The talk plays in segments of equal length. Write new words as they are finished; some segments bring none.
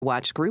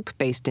Watch group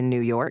based in New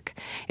York.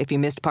 If you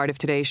missed part of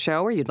today's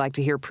show or you'd like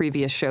to hear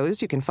previous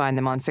shows, you can find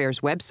them on FAIR's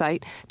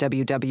website,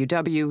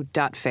 www.fair.org.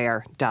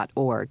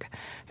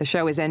 The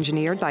show is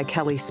engineered by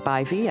Kelly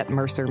Spivey at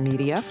Mercer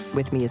Media.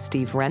 With me is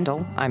Steve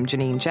Rendell. I'm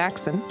Janine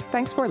Jackson.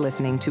 Thanks for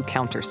listening to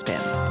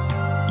Counterspin.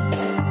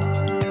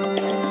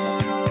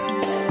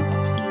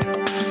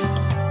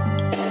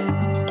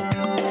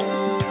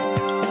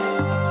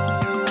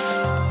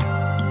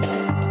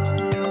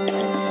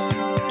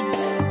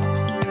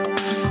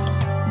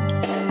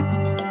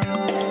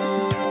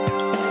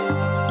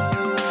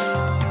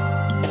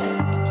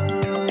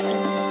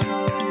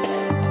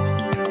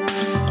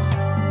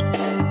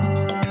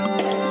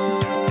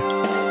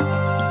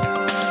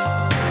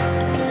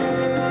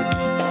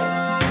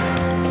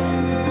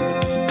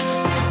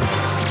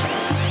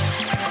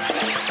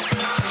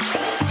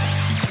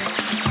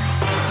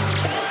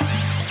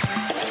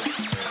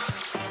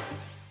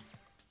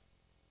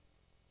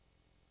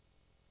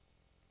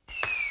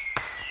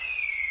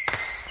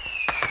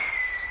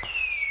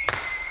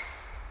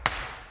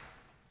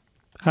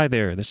 Hi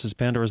there, this is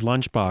Pandora's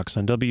Lunchbox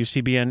on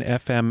WCBN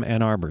FM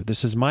Ann Arbor.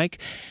 This is Mike,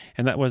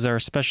 and that was our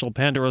special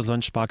Pandora's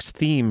Lunchbox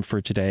theme for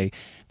today,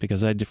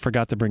 because I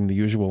forgot to bring the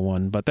usual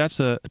one. But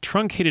that's a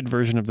truncated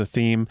version of the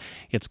theme.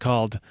 It's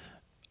called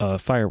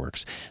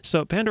Fireworks.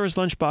 So Pandora's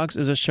Lunchbox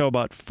is a show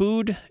about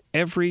food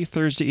every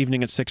Thursday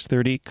evening at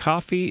 6:30.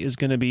 Coffee is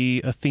going to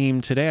be a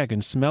theme today. I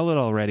can smell it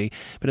already.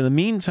 But in the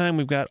meantime,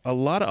 we've got a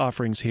lot of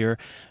offerings here.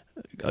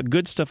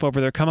 Good stuff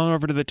over there. Come on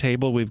over to the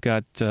table. We've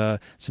got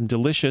some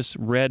delicious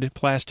red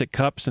plastic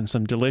cups and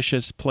some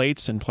delicious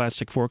plates and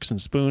plastic forks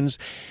and spoons.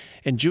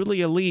 And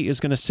Julia Lee is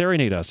going to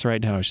serenade us right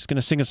now. She's going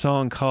to sing a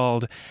song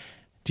called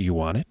Do You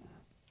Want It?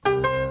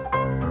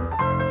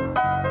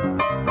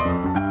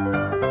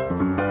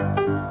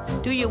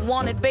 Do you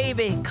want it,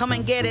 baby? Come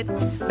and get it.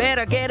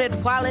 Better get it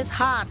while it's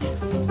hot.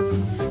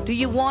 Do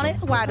you want it?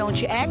 Why don't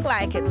you act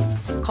like it?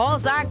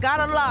 'Cause I got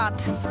a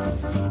lot.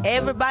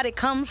 Everybody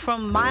comes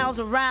from miles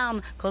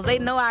around 'cause they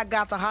know I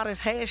got the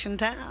hottest hash in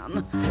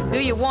town. Do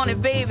you want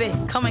it, baby?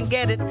 Come and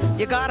get it.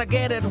 You gotta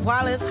get it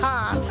while it's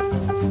hot.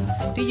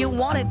 Do you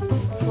want it?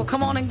 Well,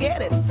 come on and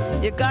get it.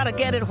 You gotta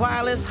get it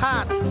while it's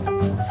hot.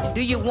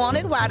 Do you want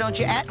it? Why don't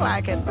you act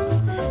like it?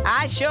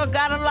 I sure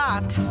got a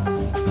lot.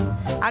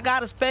 I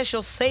got a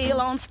special sale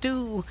on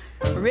stew.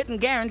 Written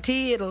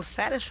guarantee it'll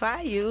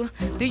satisfy you.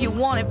 Do you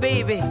want it,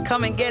 baby?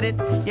 Come and get it.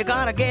 You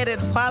gotta get it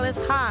while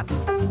it's hot.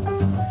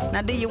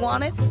 Now, do you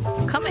want it?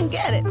 Come and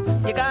get it.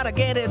 You gotta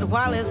get it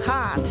while it's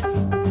hot.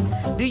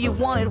 Do you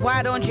want it?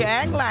 Why don't you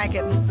act like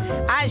it?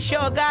 I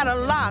sure got a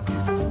lot.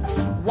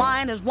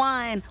 Wine is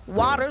wine,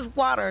 water's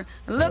water.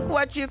 Look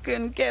what you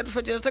can get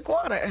for just a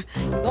quarter.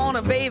 Want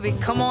a baby?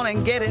 Come on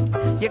and get it.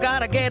 You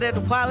gotta get it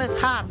while it's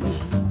hot.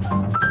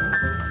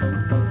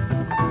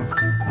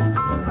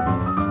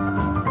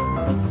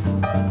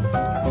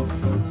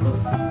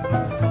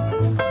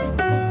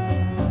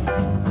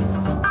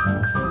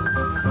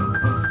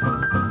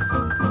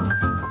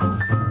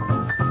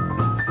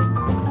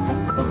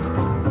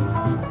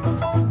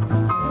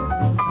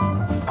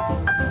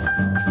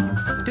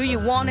 Do you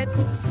want it?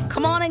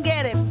 Come on and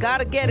get it.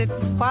 Gotta get it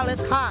while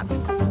it's hot.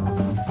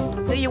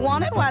 Do you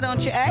want it? Why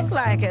don't you act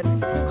like it?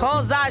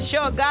 'Cause I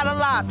sure got a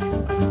lot.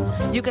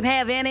 You can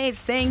have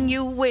anything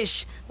you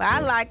wish, but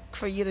I'd like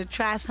for you to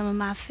try some of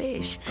my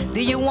fish.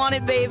 Do you want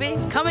it, baby?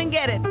 Come and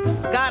get it.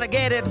 Gotta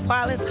get it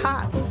while it's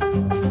hot.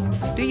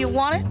 Do you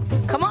want it?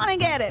 Come on and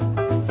get it.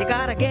 You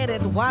gotta get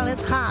it while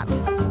it's hot.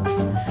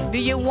 Do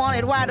you want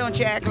it? Why don't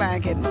you act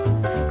like it?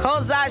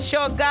 'Cause I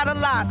sure got a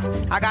lot.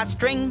 I got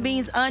string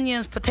beans,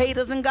 onions,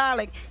 potatoes, and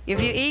garlic.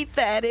 If you eat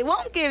that, it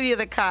won't give you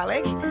the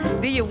colic.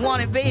 Do you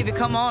want it, baby?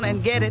 Come on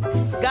and get it.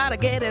 Gotta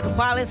get it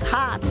while it's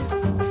hot.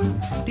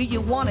 Do you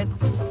want it?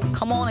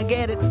 Come on and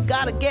get it.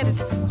 Gotta get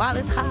it while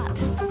it's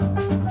hot.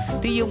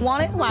 Do you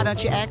want it? Why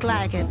don't you act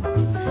like it?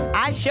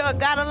 I sure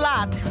got a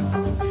lot.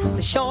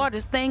 The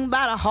shortest thing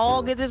about a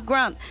hog is his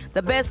grunt.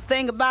 The best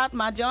thing about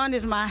my joint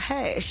is my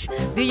hash.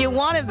 Do you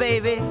want it,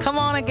 baby? Come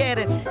on and get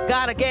it.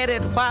 Gotta get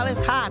it while it's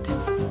hot.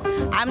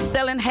 I'm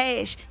selling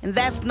hash, and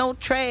that's no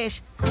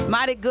trash.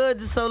 Mighty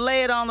good, so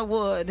lay it on the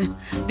wood.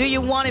 Do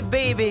you want it,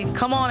 baby?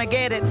 Come on and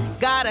get it.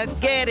 Gotta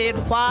get it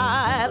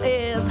while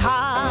it's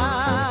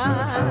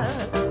hot.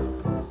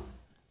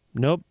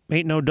 Nope,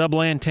 ain't no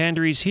double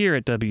entendres here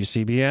at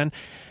WCBN.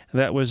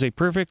 That was a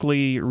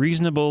perfectly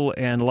reasonable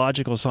and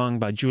logical song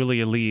by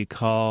Julia Lee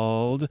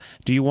called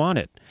Do You Want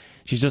It?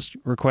 She's just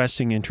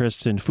requesting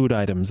interests in food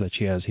items that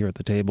she has here at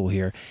the table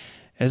here.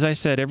 As I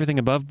said, everything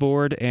above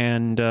board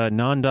and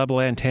non-double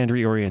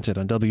entendre oriented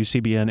on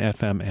WCBN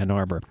FM Ann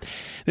Arbor.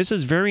 This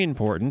is very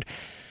important.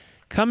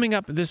 Coming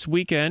up this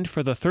weekend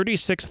for the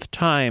 36th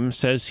time,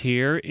 says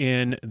here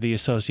in the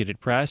Associated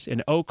Press,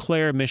 in Eau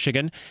Claire,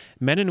 Michigan,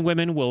 men and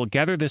women will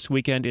gather this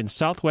weekend in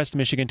southwest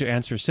Michigan to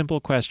answer a simple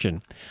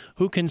question.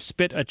 Who can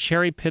spit a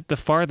cherry pit the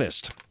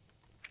farthest?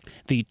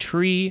 The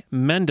Tree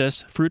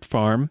Mendus Fruit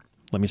Farm,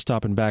 let me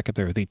stop and back up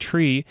there, the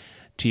Tree,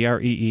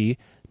 Tree-Mendus,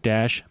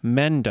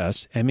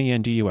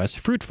 Mendus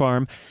Fruit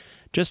Farm,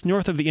 just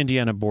north of the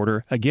Indiana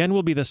border, again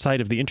will be the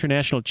site of the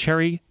International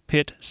Cherry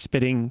Pit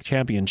Spitting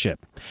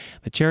Championship.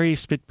 The Cherry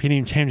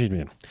Spitting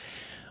Championship.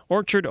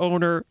 Orchard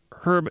owner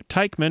Herb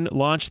Teichman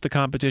launched the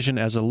competition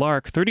as a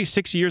lark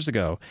 36 years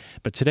ago,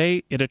 but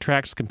today it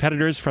attracts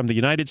competitors from the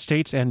United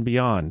States and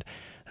beyond.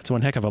 That's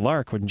one heck of a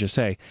lark, wouldn't you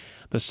say?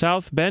 The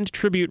South Bend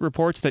Tribute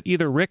reports that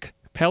either Rick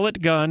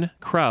Pellet Gun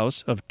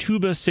Krause of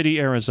Tuba City,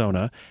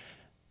 Arizona,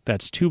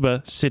 that's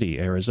Tuba City,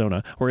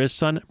 Arizona, or his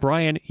son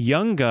Brian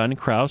Young Gun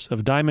Krause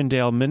of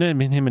Diamonddale,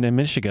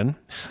 Michigan,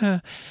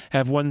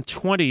 have won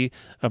 20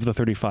 of the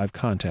 35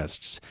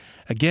 contests.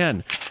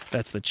 Again,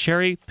 that's the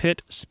Cherry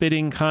Pit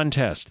Spitting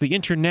Contest. The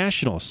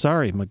International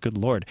Cherry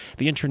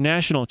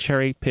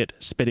Pit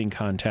Spitting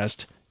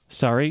Contest.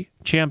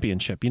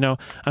 Championship. You know,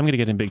 I'm going to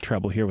get in big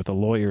trouble here with the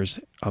lawyers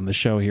on the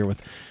show here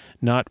with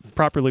not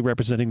properly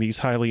representing these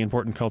highly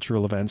important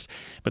cultural events.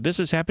 But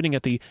this is happening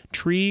at the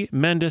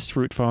Tremendous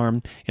Fruit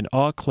Farm in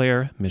Eau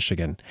Claire,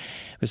 Michigan.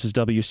 This is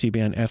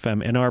WCBN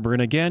FM Ann Arbor.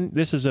 And again,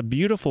 this is a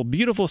beautiful,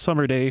 beautiful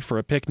summer day for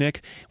a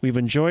picnic. We've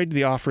enjoyed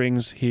the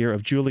offerings here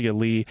of Julia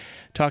Lee.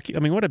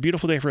 What a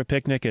beautiful day for a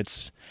picnic.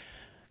 It's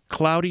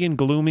cloudy and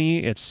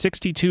gloomy. It's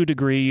 62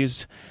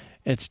 degrees.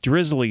 It's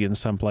drizzly in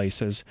some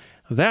places.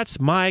 That's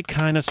my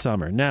kind of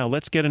summer. Now,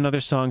 let's get another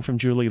song from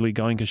Julia Lee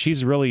going, because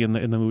she's really in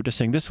the mood to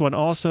sing. This one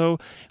also,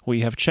 we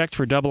have checked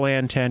for double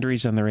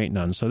entendres, and there ain't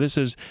none. So this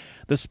is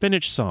the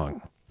Spinach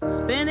Song.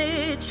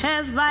 Spinach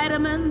has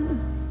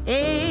vitamin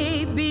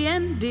A, B,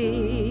 and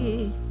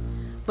D,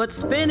 but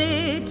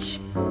spinach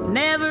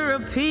never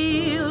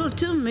appealed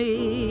to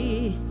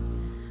me.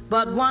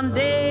 But one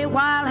day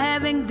while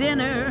having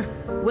dinner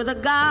with a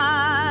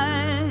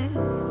guy,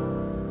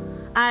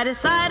 I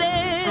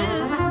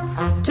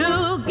decided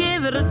to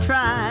give it a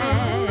try.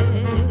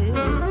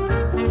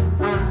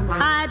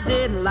 I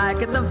didn't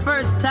like it the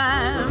first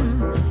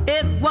time,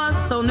 it was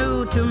so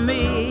new to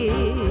me.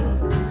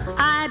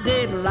 I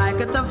didn't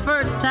like it the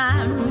first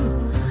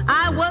time,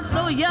 I was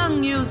so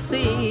young, you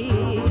see.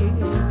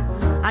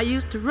 I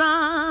used to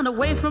run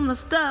away from the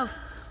stuff,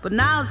 but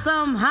now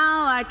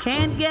somehow I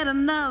can't get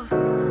enough.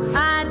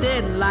 I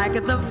didn't like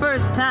it the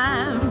first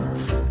time,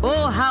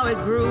 oh how it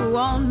grew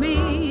on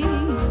me.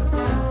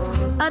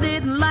 I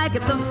didn't like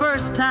it the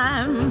first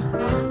time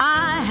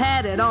I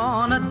had it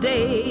on a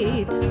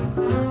date.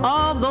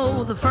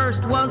 Although the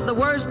first was the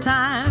worst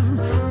time,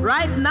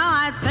 right now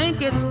I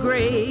think it's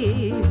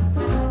great.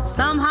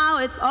 Somehow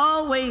it's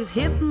always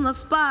hitting the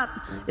spot,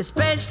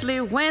 especially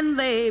when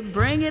they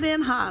bring it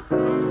in hot.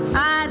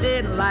 I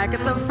didn't like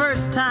it the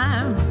first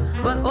time,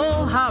 but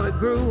oh how it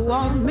grew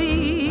on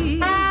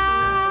me.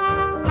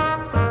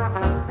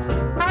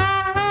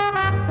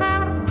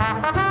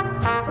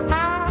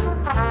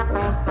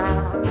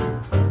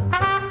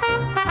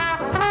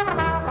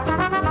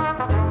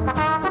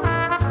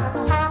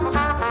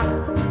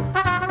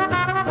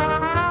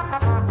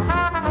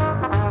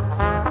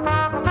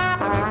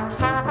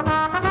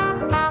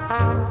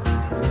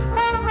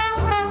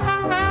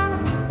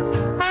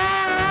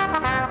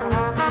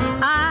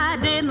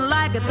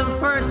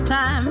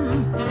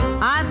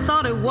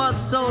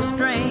 So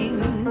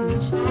strange,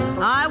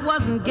 I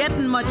wasn't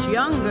getting much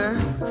younger,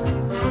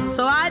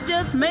 so I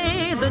just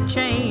made the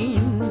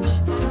change.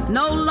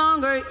 No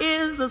longer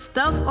is the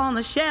stuff on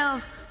the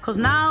shelf, 'cause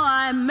now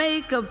I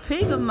make a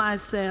pig of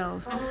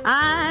myself.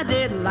 I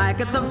didn't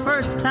like it the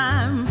first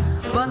time,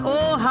 but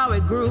oh how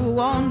it grew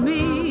on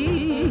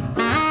me.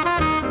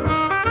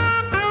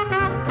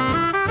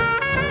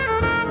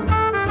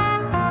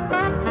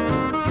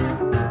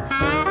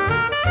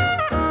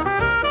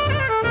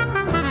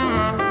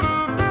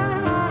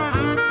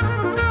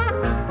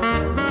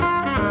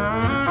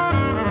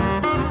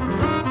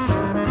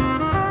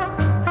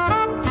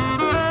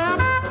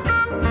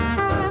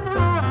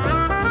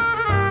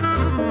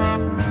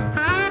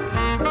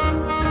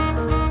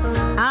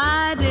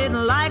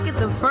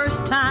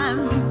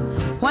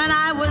 When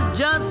I was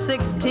just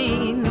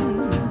 16,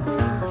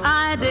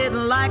 I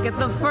didn't like it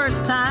the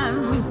first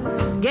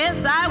time.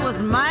 Guess I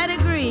was mighty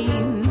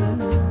green.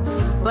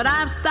 But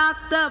I've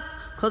stocked up,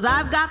 'cause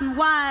I've gotten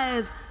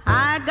wise.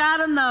 I got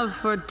enough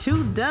for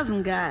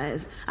 24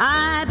 guys.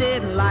 I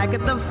didn't like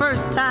it the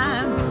first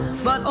time,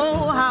 but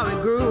oh how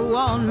it grew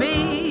on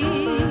me.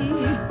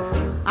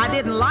 I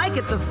didn't like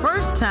it the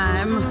first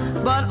time,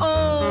 but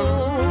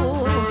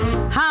oh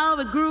how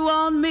it grew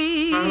on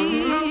me.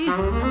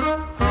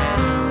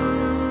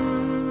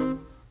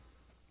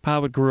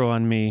 How it grew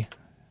on me.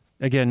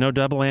 Again, no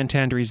double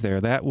entendres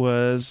there. That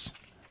was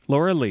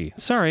Laura Lee.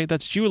 Sorry,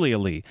 that's Julia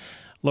Lee.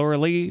 Laura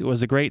Lee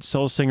was a great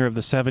soul singer of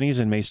the 70s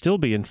and may still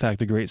be, in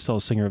fact, a great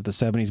soul singer of the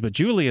 70s. But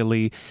Julia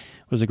Lee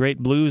was a great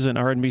blues and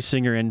R&B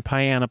singer and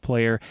piano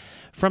player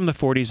from the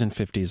 40s and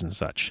 50s and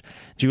such.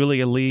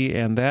 Julia Lee,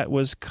 and that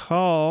was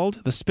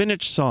called The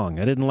Spinach Song.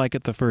 I didn't like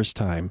it the first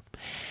time.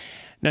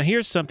 Now,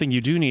 here's something you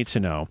do need to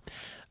know.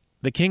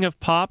 The King of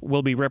Pop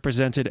will be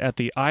represented at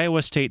the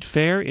Iowa State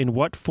Fair. In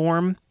what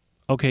form?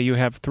 Okay, you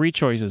have 3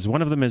 choices.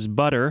 One of them is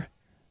butter,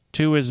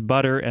 2 is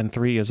butter, and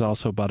 3 is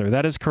also butter.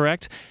 That is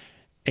correct.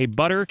 A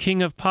butter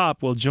King of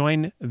Pop will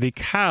join the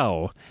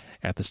cow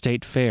at the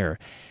State Fair.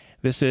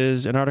 This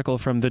is an article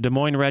from the Des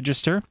Moines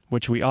Register,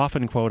 which we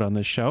often quote on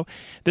this show.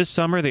 This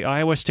summer, the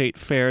Iowa State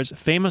Fair's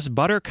famous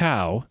butter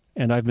cow,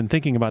 and I've been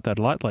thinking about that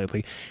a lot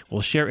lately,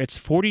 will share its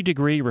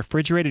 40-degree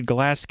refrigerated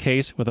glass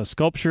case with a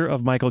sculpture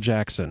of Michael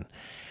Jackson.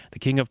 The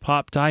King of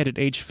Pop died at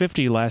age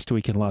 50 last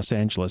week in Los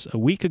Angeles, a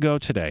week ago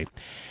today.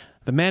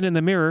 The Man in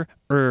the Mirror,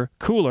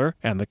 Cooler,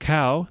 and the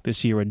Cow,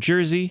 this year in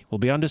Jersey, will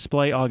be on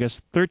display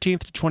August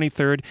 13th to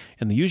 23rd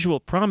in the usual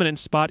prominent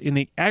spot in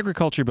the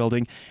Agriculture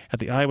Building at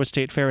the Iowa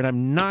State Fair, and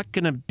I'm not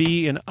going to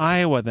be in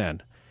Iowa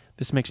then.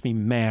 This makes me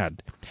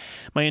mad.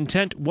 My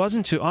intent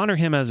wasn't to honor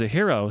him as a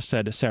hero,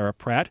 said Sarah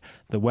Pratt,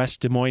 the West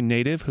Des Moines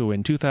native who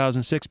in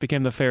 2006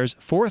 became the fair's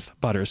fourth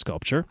butter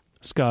sculpture.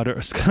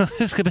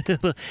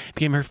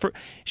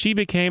 She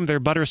became their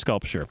butter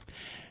sculpture.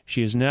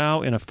 She is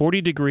now in a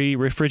 40-degree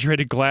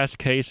refrigerated glass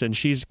case, and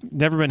she's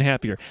never been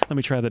happier. Let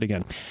me try that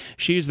again.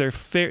 She's the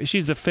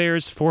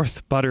fair's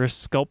fourth butter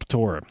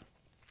sculptor.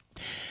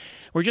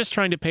 We're just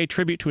trying to pay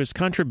tribute to his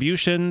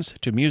contributions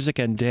to music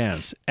and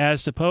dance,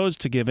 as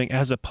opposed to giving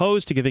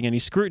any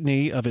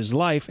scrutiny of his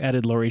life,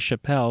 added Laurie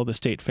Chappelle, the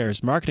State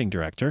Fair's marketing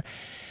director.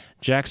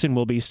 Jackson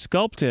will be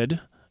sculpted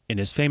in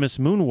his famous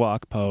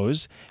moonwalk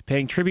pose,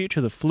 paying tribute to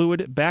the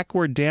fluid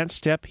backward dance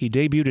step he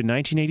debuted in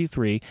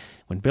 1983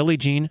 when Billie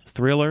Jean,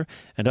 Thriller,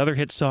 and other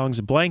hit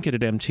songs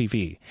blanketed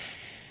MTV.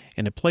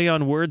 In a play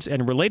on words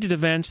and related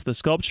events, the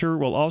sculpture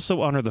will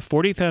also honor the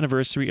 40th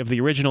anniversary of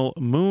the original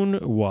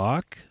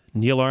Moonwalk,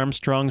 Neil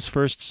Armstrong's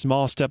first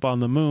small step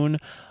on the moon,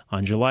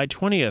 on July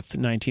 20th,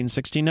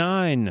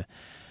 1969.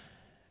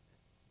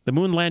 The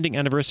moon landing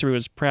anniversary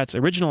was Pratt's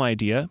original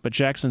idea, but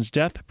Jackson's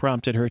death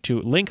prompted her to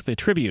link the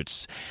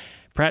tributes.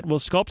 Pratt will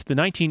sculpt the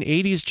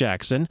 1980s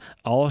Jackson,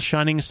 all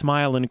shining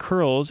smile and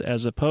curls,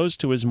 as opposed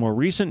to his more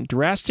recent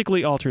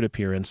drastically altered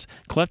appearance,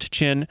 cleft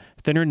chin,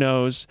 thinner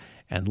nose,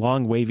 and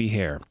long wavy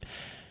hair.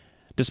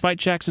 Despite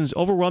Jackson's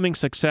overwhelming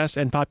success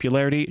and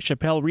popularity,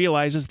 Chappelle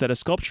realizes that a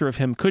sculpture of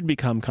him could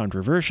become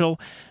controversial.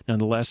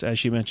 Nonetheless, as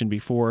she mentioned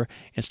before,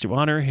 it's to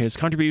honor his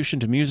contribution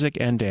to music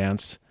and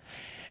dance.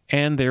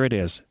 And there it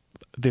is.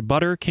 The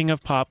Butter King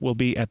of Pop will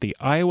be at the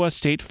Iowa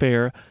State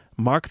Fair.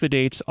 Mark the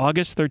dates,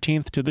 August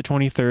 13th to the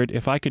 23rd.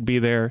 If I could be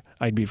there,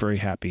 I'd be very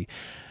happy.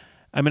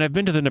 I mean, I've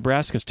been to the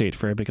Nebraska State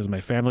Fair because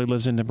my family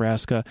lives in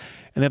Nebraska,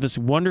 and they have this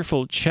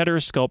wonderful cheddar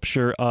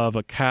sculpture of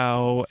a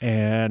cow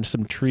and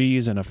some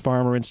trees and a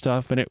farmer and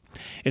stuff, and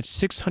it's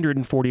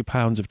 640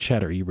 pounds of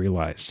cheddar, you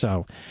realize.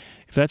 So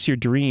if that's your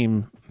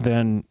dream,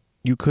 then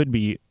you could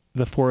be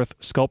the fourth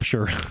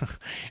sculpture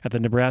at the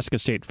Nebraska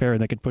State Fair,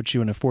 and they could put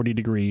you in a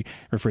 40-degree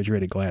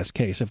refrigerated glass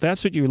case. If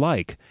that's what you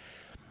like,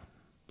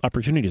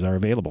 opportunities are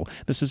available.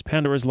 This is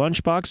Pandora's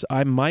Lunchbox.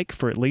 I'm Mike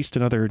for at least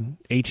another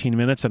 18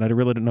 minutes, and I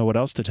really don't know what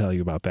else to tell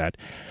you about that.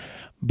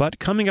 But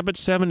coming up at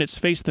 7, it's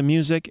Face the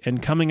Music,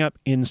 and coming up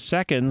in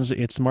seconds,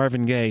 it's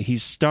Marvin Gaye.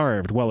 He's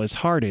starved. Well, his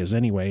heart is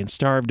anyway, and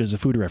starved is a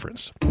food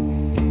reference.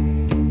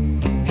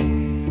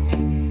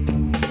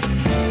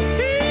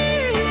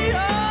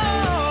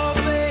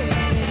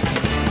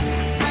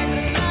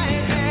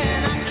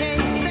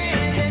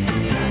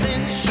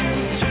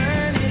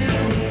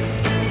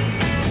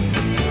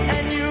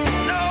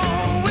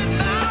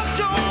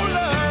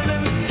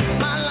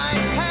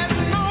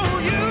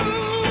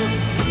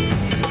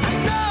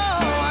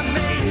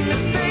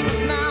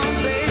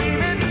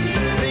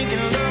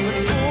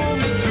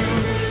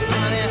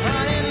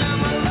 Honey, now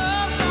my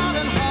love's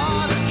starting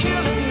hard as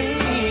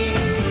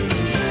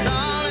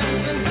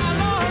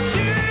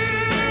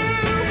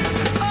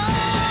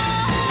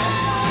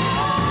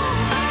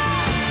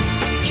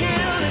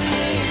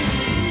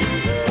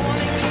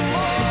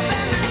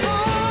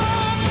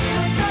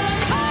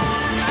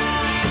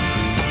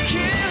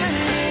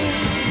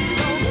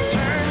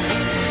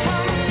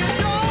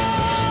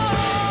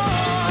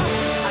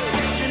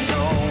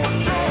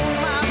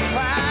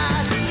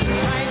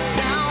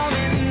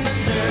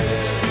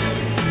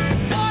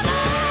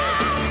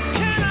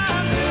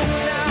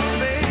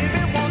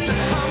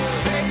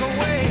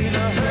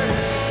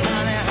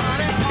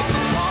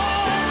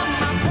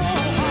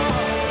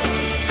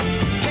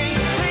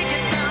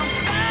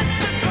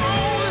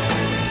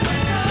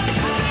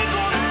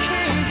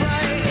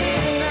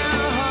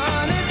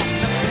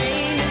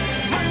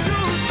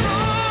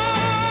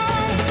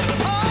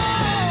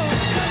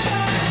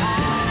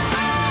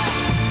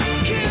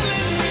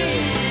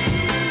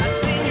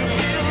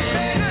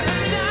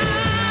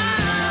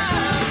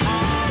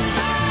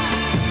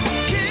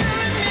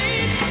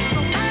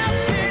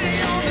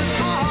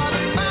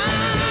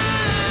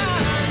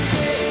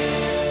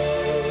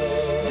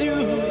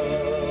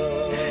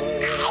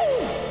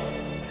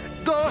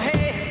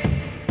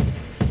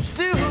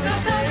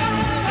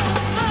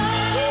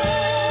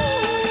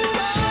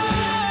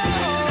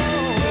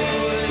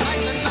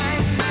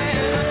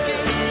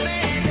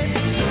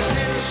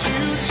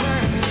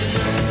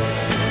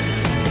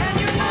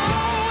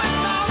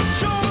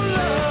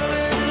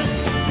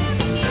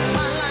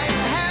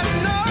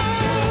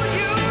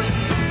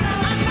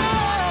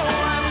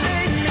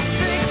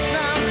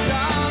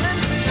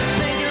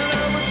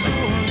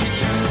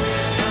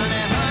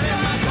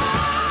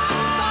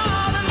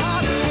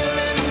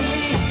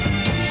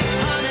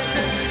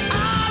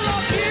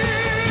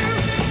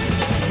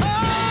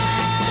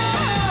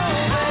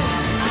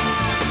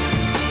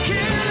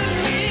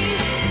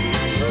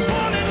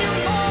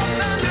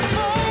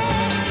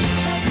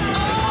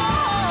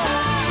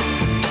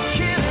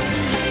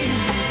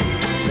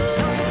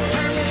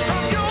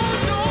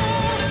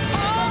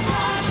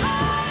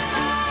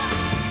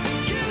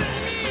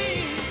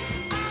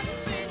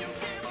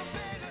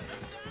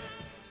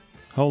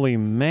holy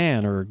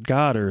man or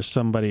God or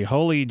somebody,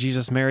 holy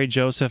Jesus, Mary,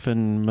 Joseph,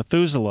 and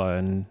Methuselah,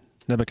 and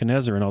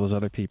Nebuchadnezzar, and all those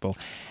other people.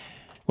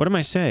 What am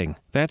I saying?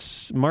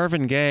 That's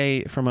Marvin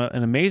Gaye from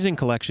an amazing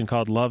collection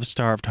called Love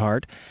Starved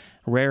Heart,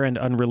 rare and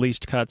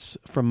unreleased cuts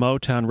from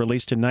Motown,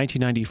 released in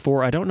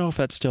 1994. I don't know if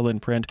that's still in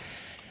print.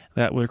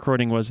 That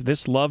recording was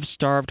This Love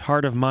Starved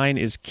Heart of Mine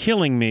is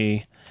Killing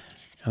Me.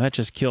 And that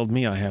just killed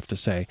me, I have to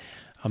say.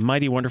 A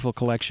mighty wonderful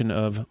collection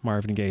of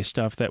Marvin Gaye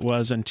stuff that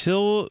was,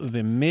 until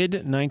the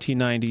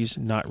mid-1990s,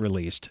 not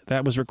released.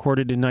 That was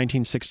recorded in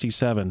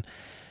 1967.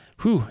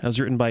 That was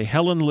written by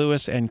Helen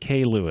Lewis and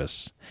Kay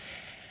Lewis.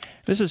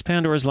 This is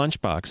Pandora's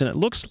Lunchbox, and it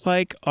looks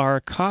like our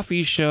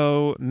coffee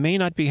show may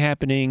not be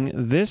happening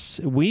this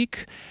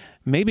week,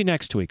 maybe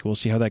next week. We'll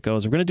see how that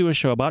goes. We're going to do a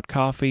show about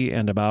coffee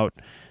and about,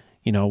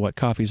 what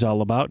coffee's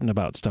all about and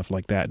about stuff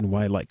like that and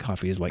why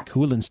coffee is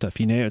cool and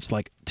stuff, It's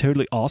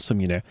totally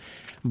awesome,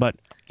 But,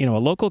 a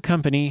local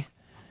company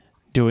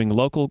doing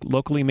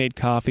locally made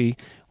coffee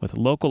with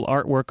local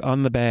artwork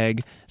on the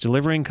bag,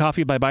 delivering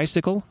coffee by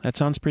bicycle, that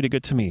sounds pretty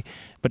good to me.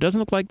 But it doesn't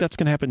look like that's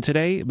going to happen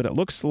today, but it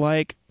looks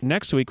like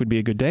next week would be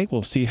a good day.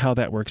 We'll see how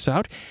that works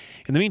out.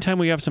 In the meantime,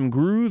 we have some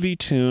groovy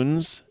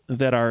tunes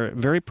that are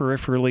very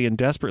peripherally and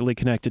desperately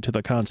connected to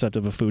the concept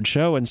of a food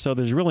show, and so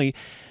there's really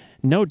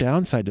no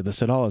downside to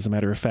this at all, as a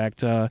matter of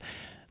fact.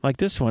 Like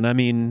this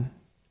one,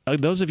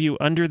 those of you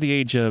under the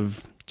age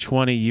of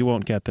 20, you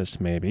won't get this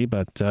maybe,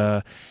 but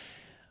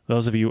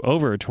those of you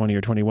over 20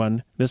 or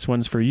 21, this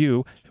one's for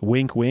you.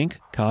 Wink,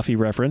 wink, coffee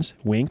reference,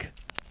 wink.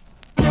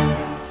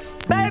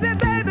 Baby,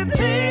 baby,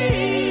 please,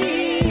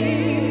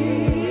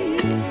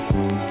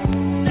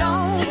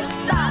 don't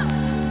stop,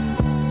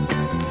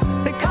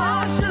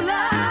 because your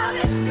love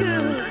is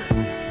good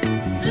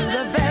to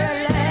the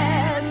very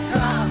last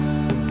drop.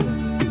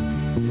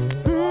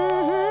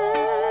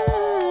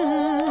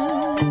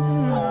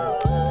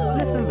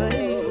 Listen,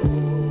 baby.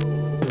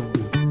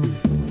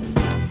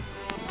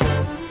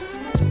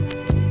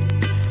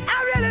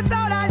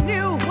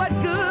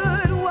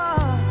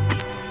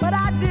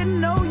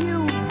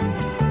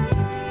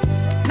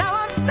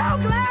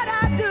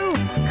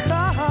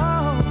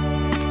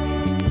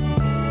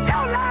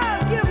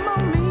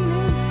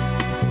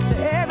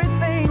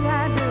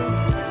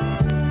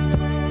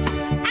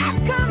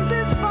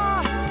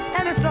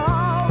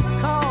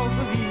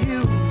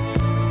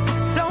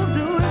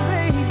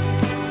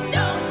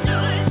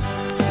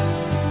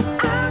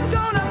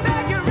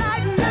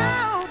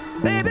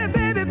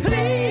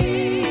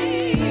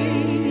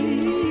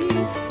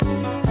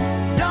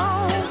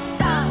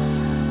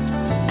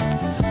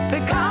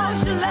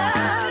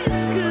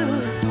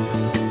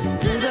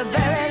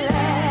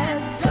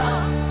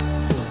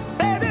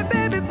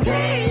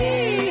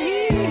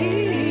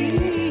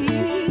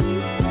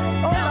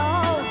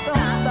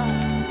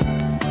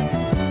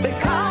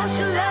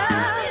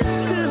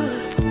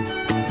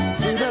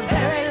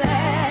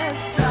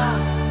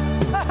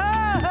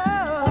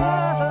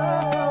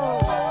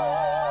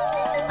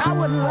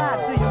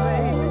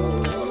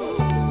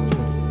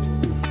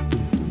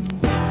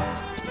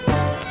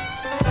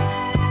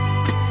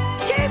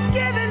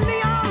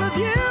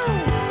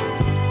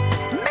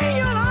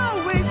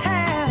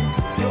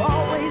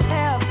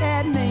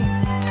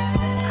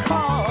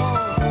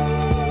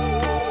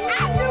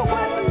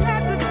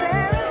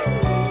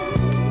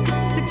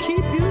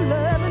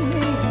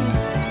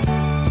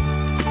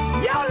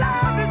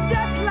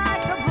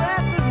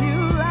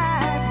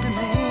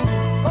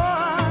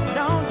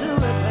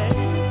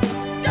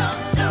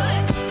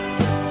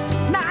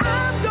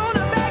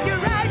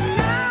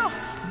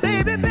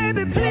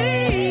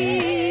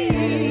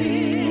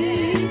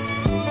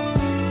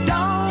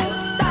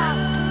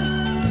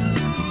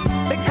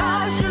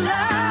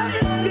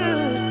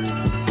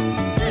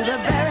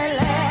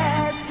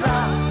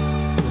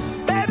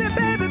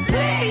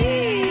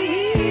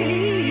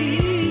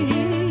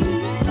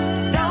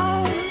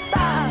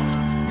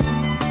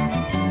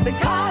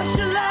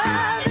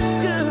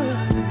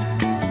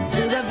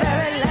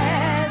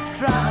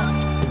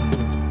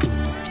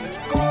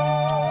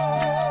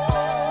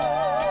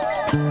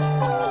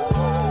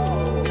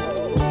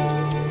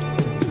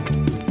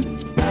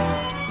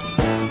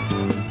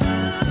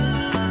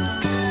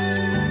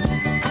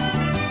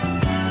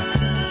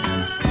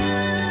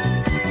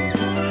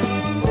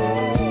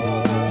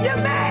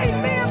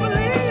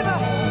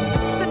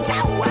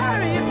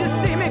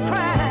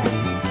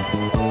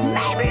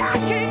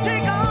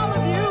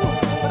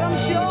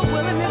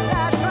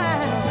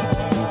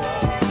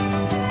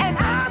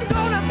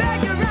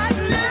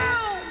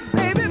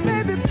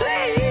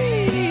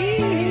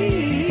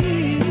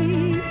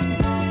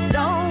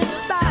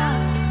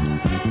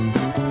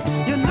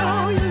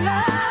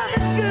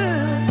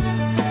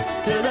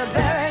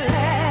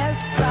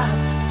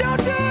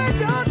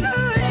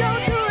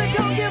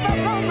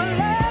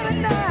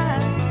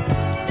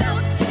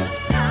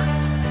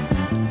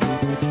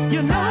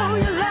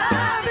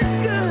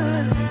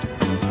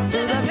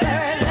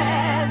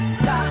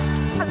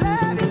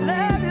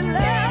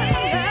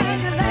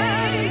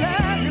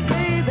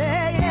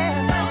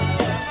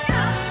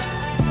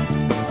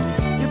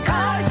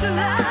 Call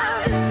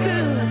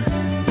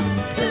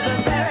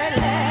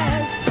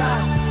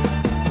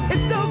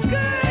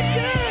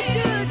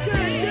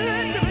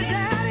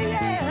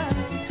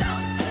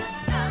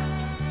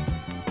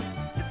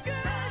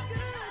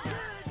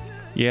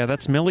Yeah,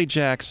 that's Millie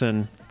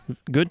Jackson.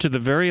 Good to the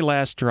very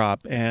last drop.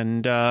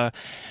 And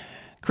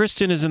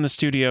Kristen is in the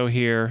studio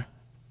here,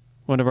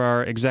 one of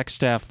our exec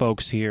staff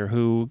folks here,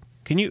 who,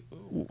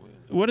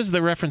 what is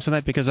the reference on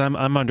that? Because I'm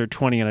under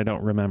 20 and I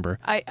don't remember.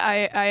 I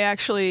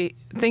actually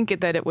think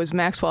that it was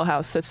Maxwell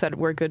House that said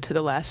we're good to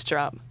the last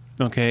drop.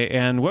 Okay,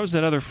 and what was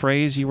that other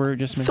phrase you were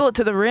just mentioning? Fill it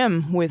to the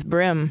rim with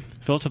brim.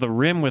 Fill it to the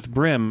rim with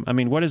brim. I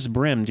mean, what is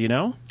brim? Do you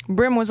know?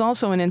 Brim was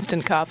also an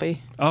instant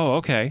coffee. Oh,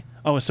 okay.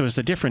 Oh, so it's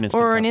a different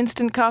instant Or coffee. an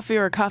instant coffee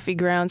or coffee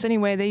grounds.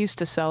 Anyway, they used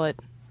to sell it.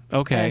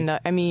 Okay.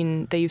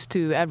 And, they used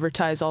to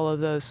advertise all of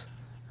those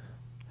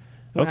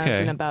when I was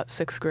in about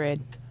 6th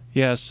grade.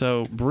 Yeah,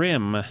 so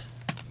brim.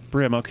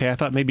 Brim, okay. I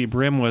thought maybe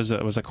brim was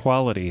a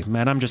quality.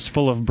 Man, I'm just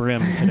full of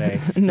brim today.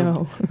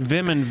 No.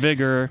 Vim and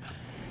vigor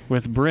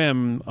with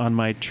brim on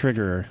my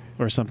trigger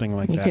or something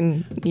like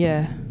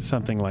that.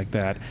 Something like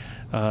that.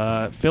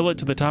 Fill it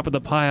to the top of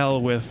the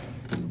pile with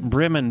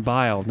brim and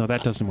bile. No,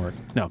 that doesn't work.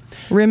 No.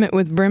 Rim it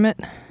with brim it?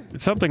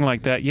 Something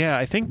like that. Yeah,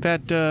 I think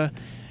that...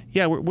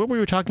 what were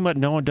we talking about?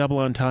 No double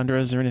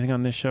entendres or anything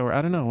on this show? Or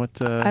I don't know.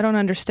 I don't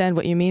understand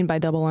what you mean by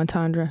double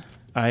entendre.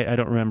 I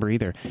don't remember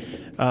either.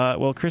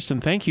 Well, Kristen,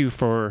 thank you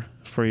for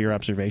your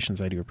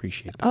observations. I do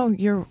appreciate that. Oh,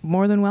 you're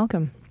more than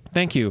welcome.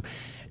 Thank you.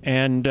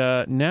 And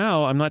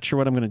now I'm not sure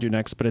what I'm going to do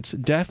next, but it's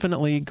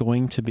definitely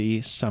going to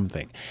be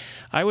something.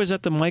 I was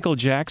at the Michael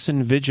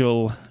Jackson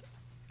Vigil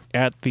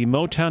at the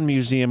Motown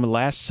Museum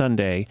last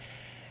Sunday,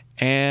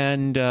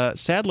 and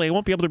sadly, I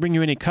won't be able to bring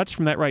you any cuts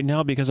from that right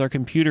now because our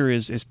computer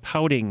is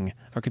pouting.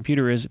 Our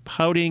computer is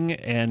pouting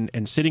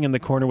and sitting in the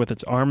corner with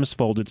its arms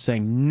folded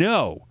saying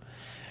no.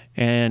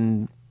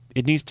 And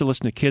it needs to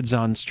listen to Kids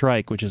on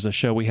Strike, which is a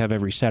show we have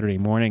every Saturday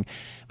morning.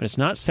 But it's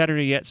not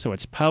Saturday yet, so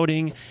it's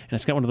pouting, and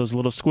it's got one of those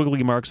little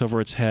squiggly marks over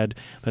its head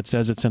that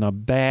says it's in a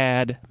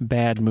bad,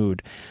 bad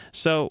mood.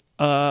 So,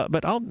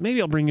 but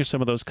maybe I'll bring you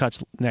some of those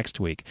cuts next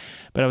week.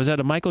 But I was at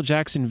a Michael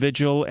Jackson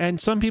Vigil,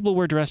 and some people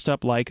were dressed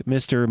up like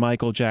Mr.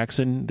 Michael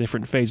Jackson,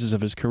 different phases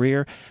of his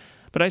career.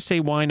 But I say,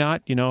 why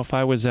not? You know, if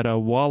I was at a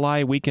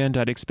walleye weekend,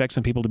 I'd expect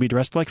some people to be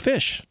dressed like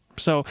fish.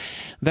 So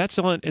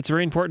it's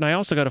very important. I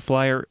also got a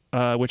flyer,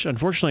 which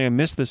unfortunately I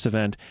missed this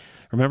event,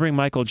 remembering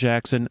Michael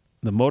Jackson,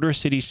 the Motor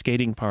City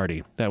Skating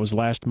Party. That was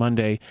last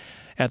Monday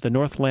at the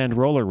Northland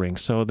Roller Rink.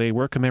 So they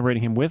were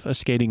commemorating him with a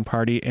skating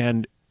party,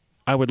 and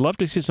I would love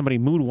to see somebody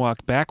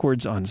moonwalk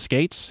backwards on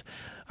skates.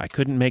 I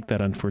couldn't make that,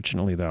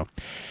 unfortunately, though.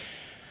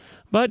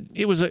 But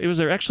it was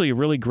actually a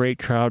really great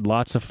crowd,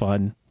 lots of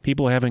fun,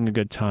 people having a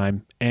good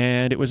time,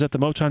 and it was at the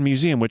Motown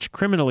Museum, which,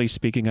 criminally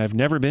speaking, I've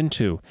never been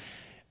to.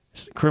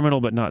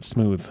 Criminal but not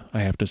smooth,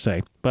 I have to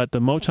say. But the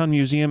Motown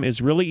Museum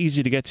is really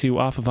easy to get to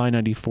off of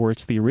I-94.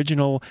 It's the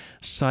original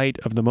site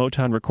of the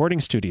Motown recording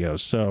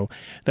studios. So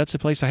that's a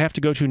place I have to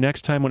go to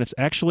next time when it's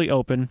actually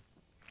open.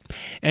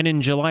 And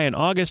in July and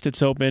August,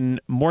 it's open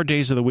more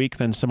days of the week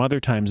than some other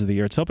times of the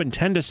year. It's open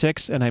 10 to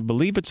 6, and I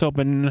believe it's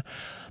open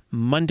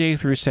Monday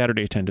through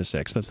Saturday, 10 to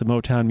 6. That's the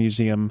Motown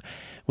Museum,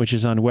 which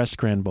is on West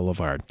Grand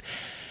Boulevard.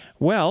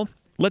 Well,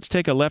 let's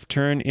take a left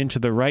turn into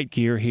the right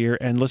gear here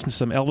and listen to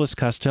some Elvis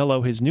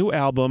Costello. His new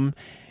album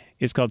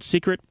is called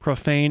Secret,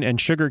 Profane,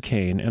 and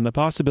Sugarcane, and the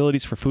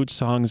possibilities for food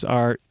songs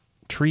are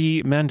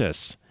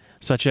tremendous,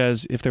 such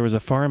as if there was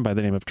a farm by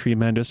the name of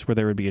Tremendous where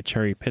there would be a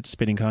cherry pit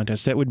spinning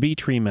contest, that would be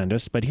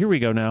tremendous. But here we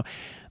go now.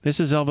 This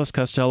is Elvis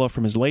Costello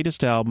from his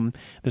latest album.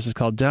 This is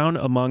called Down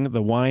Among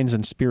the Wines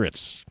and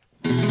Spirits.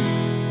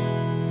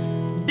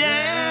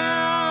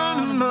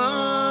 Down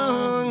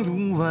among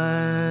the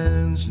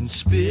wines and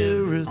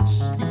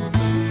spirits,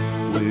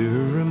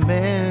 where a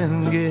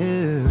man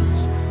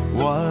gets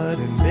what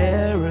he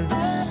merits.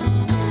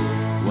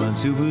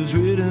 Once it was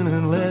written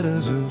in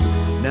letters of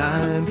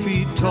 9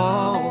 feet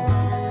tall,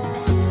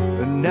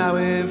 and now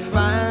he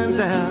finds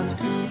out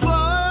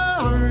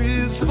floor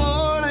is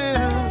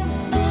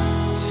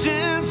falling,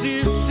 since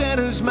he set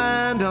his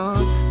mind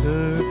on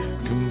her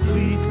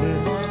completely.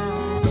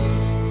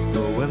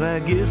 Oh, well, I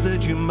guess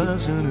that you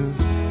mustn't have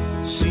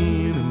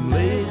seen him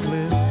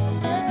lately,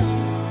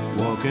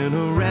 walking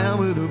around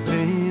with a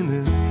pain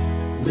that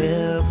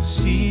never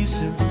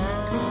ceases.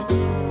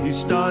 He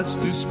starts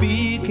to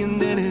speak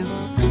and then it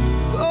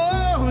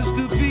falls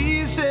to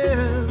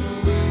pieces.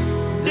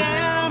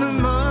 Down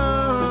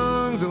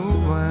among the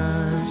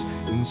wines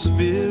and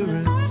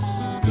spirits,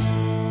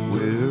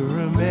 where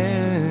a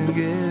man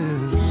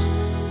gets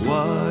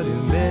what he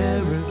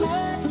merits,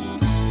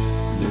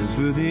 lives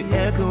with the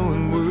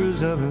echoing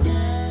words of a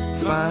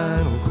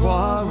final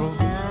quarrel,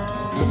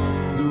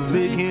 the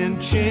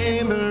vacant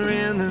chamber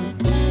in the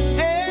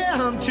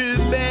empty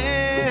barrel.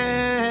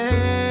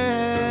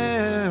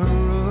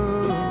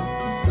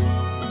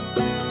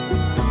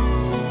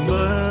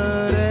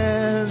 But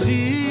as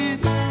he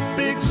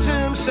picks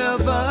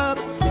himself up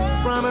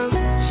from a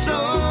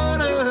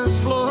soda's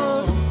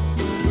floor,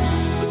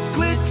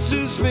 clicks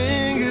his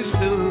fingers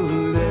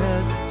to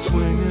that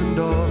swinging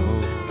door,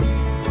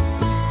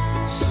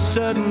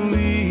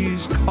 suddenly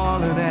he's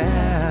calling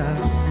out,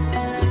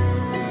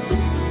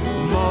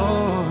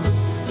 more,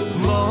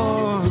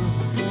 more,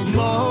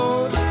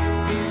 more.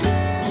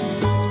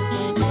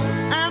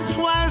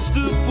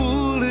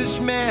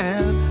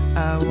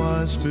 I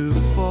was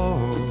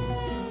before,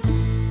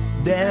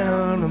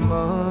 down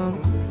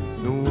among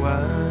the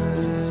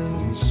wine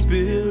and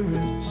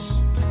spirits.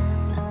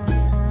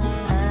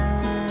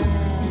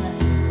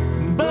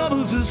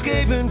 Bubbles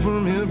escaping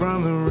from him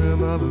from the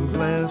rim of a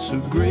glass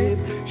of grape.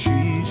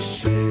 She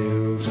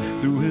sails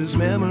through his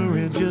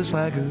memory just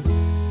like a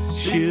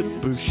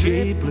ship of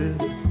shapeless.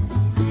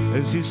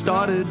 As he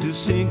started to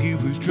sink, he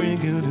was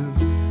drinking to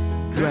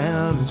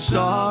drown his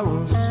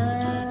sorrows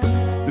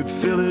that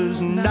fill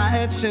his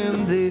nights,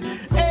 and they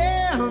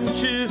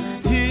empty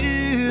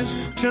his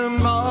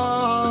tomorrows.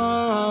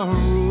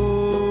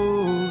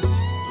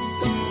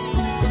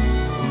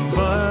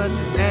 But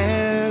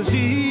as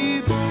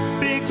he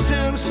picks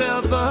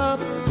himself up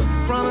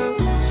from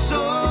a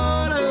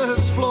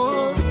sawdust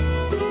floor,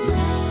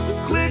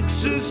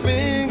 clicks his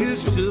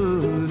fingers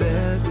to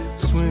that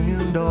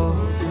swinging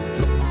door,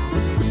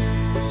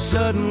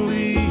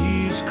 suddenly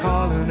he's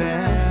calling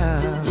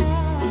out,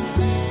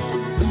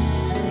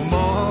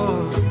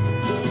 more,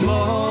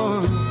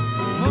 more,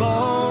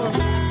 more.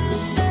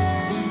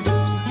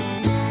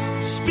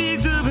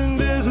 Speaks of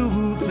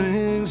invisible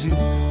things he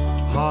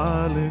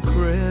hardly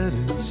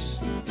credits.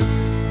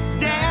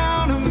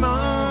 Down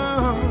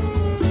among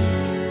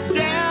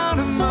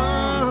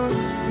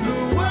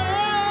the wines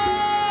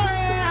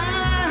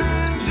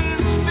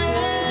and spirits.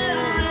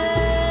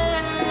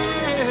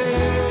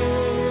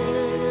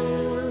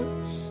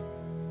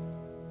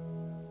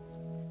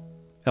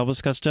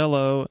 Elvis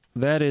Costello,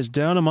 that is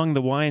Down Among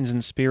the Wines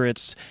and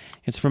Spirits.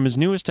 It's from his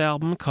newest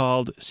album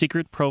called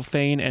Secret,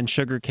 Profane, and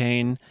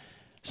Sugarcane.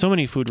 So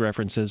many food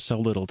references, so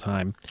little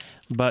time.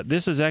 But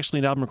this is actually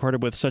an album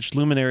recorded with such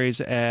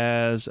luminaries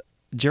as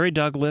Jerry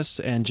Douglas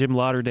and Jim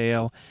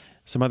Lauderdale,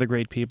 some other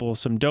great people,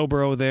 some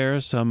dobro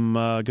there, some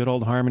good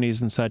old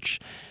harmonies and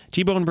such.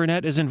 T-Bone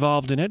Burnett is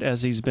involved in it,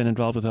 as he's been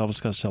involved with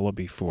Elvis Costello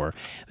before.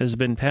 This has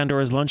been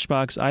Pandora's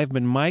Lunchbox. I've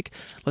been Mike.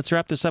 Let's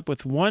wrap this up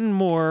with one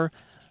more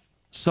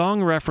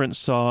song reference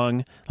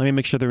song. Let me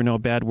make sure there are no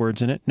bad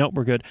words in it. Nope,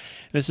 we're good.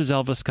 This is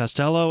Elvis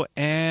Costello,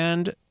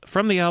 and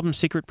from the album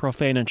Secret,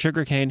 Profane, and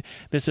Sugarcane,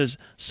 this is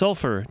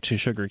Sulphur to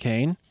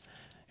Sugarcane.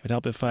 It would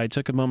help if I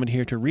took a moment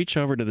here to reach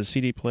over to the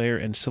CD player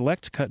and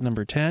select cut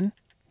number 10. It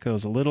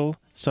goes a little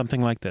something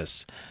like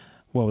this.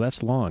 Whoa,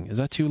 that's long. Is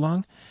that too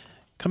long?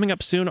 Coming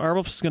up soon,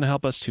 Arwolf is going to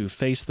help us to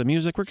face the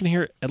music. We're going to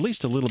hear at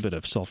least a little bit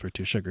of Sulphur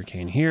to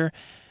Sugarcane here.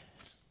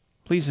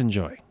 Please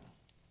enjoy.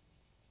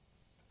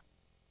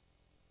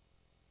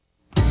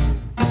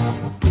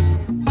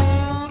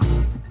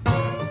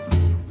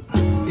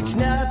 It's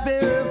not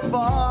very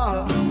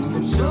far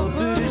from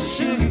sulphur to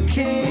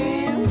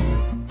sugarcane.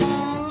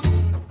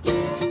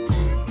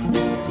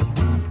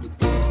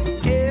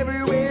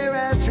 Everywhere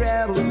I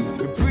travel,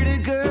 the pretty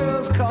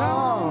girls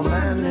call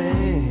my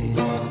name.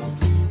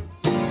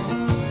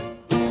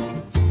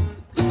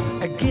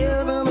 I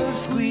give them a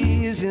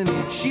squeeze and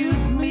they shoot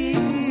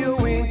me a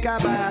wink. I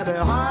buy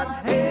their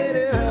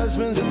hot-headed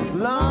husbands a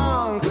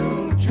long,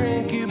 cool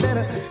drink. You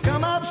better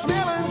come up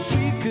smelling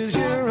sweet, 'cause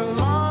you're a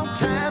long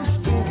time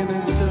stinking.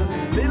 It's a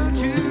little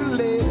too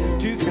late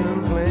to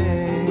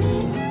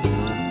complain.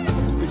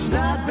 It's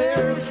not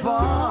very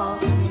far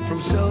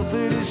from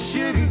sulphur to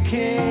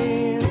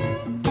sugarcane.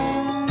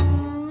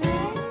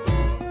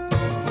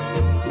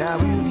 Now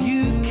if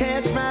you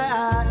catch my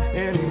eye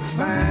and you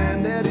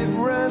find that it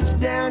runs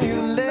down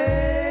your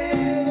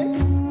leg,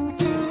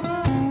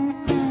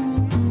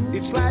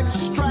 it's like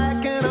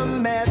striking a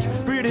match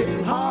pretty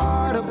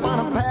hard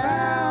upon a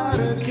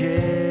powder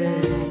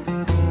keg.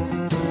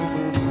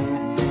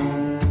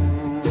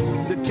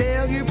 They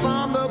tell you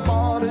from the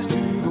borders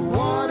to the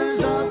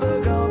waters of the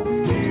Gulf,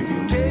 if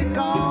you take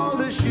all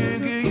the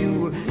sugar, you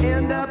will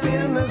end up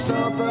in the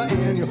sulphur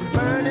and you'll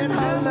burn it.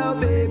 Hello,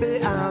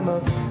 baby, I'm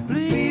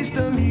pleased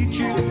to meet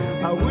you.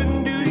 I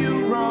wouldn't do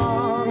you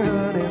wrong,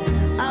 honey.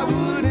 I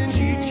wouldn't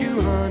cheat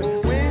you, honey.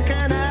 When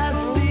can I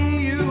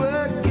see you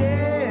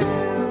again?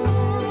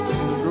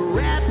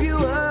 Wrap you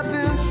up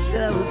in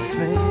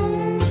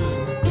cellophane.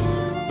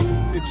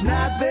 It's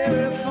not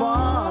very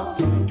far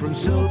from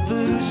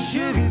sulphur to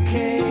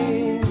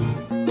sugarcane.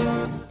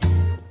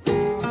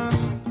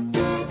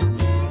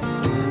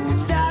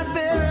 It's not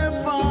very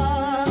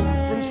far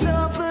from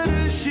sulphur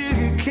to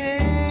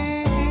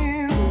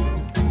sugarcane.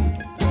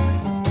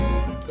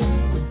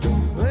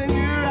 When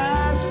your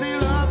eyes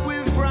fill up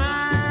with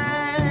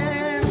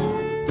brine,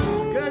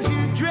 'cause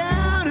you're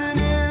drowning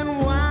in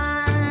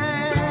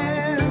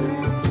wine.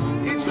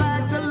 It's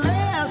like the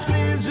last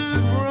days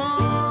of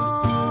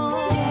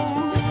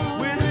Rome,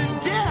 with the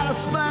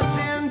despots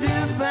and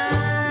divine.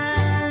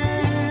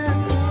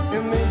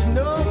 And there's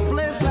no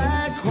place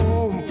like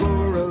home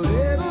for a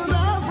little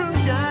love from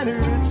China.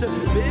 It's a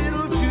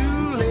little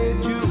too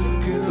late to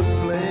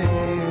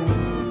complain.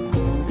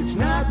 It's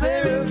not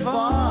very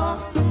far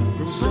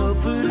from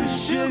sulphur to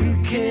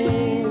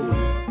sugarcane.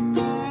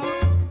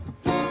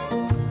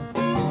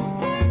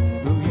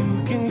 No,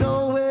 you can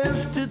go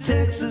west to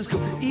Texas, go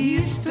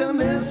east to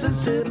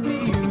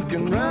Mississippi. You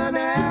can run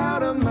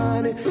out of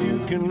money, you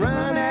can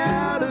run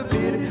out of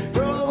pity.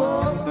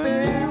 Throw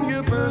open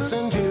your purse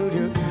until you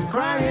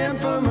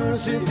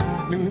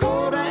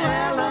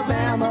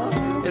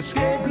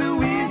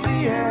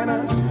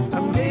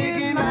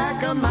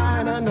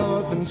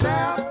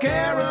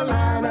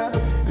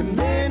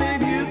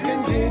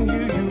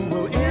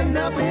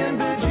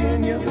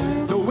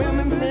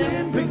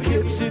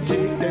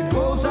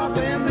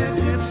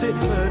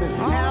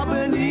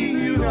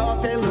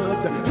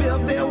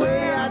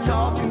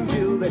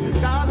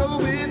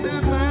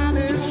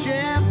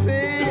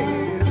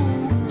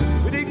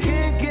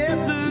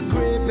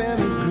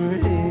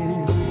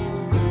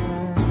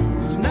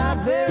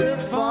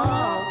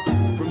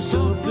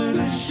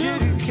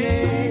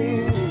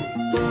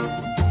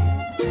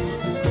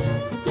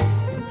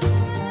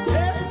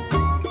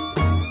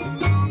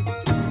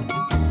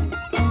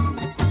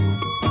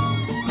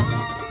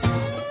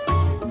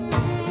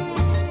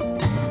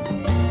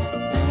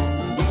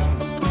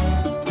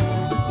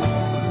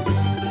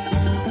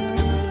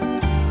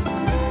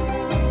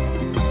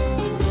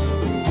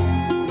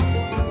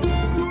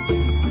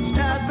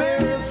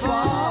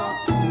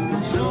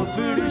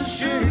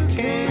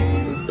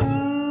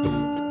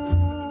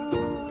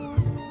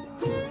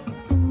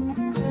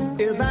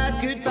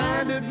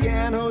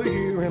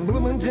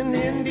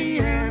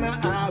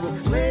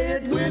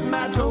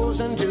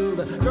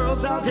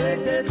girls all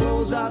take their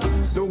clothes off.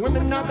 The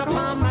women knock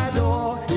upon my door.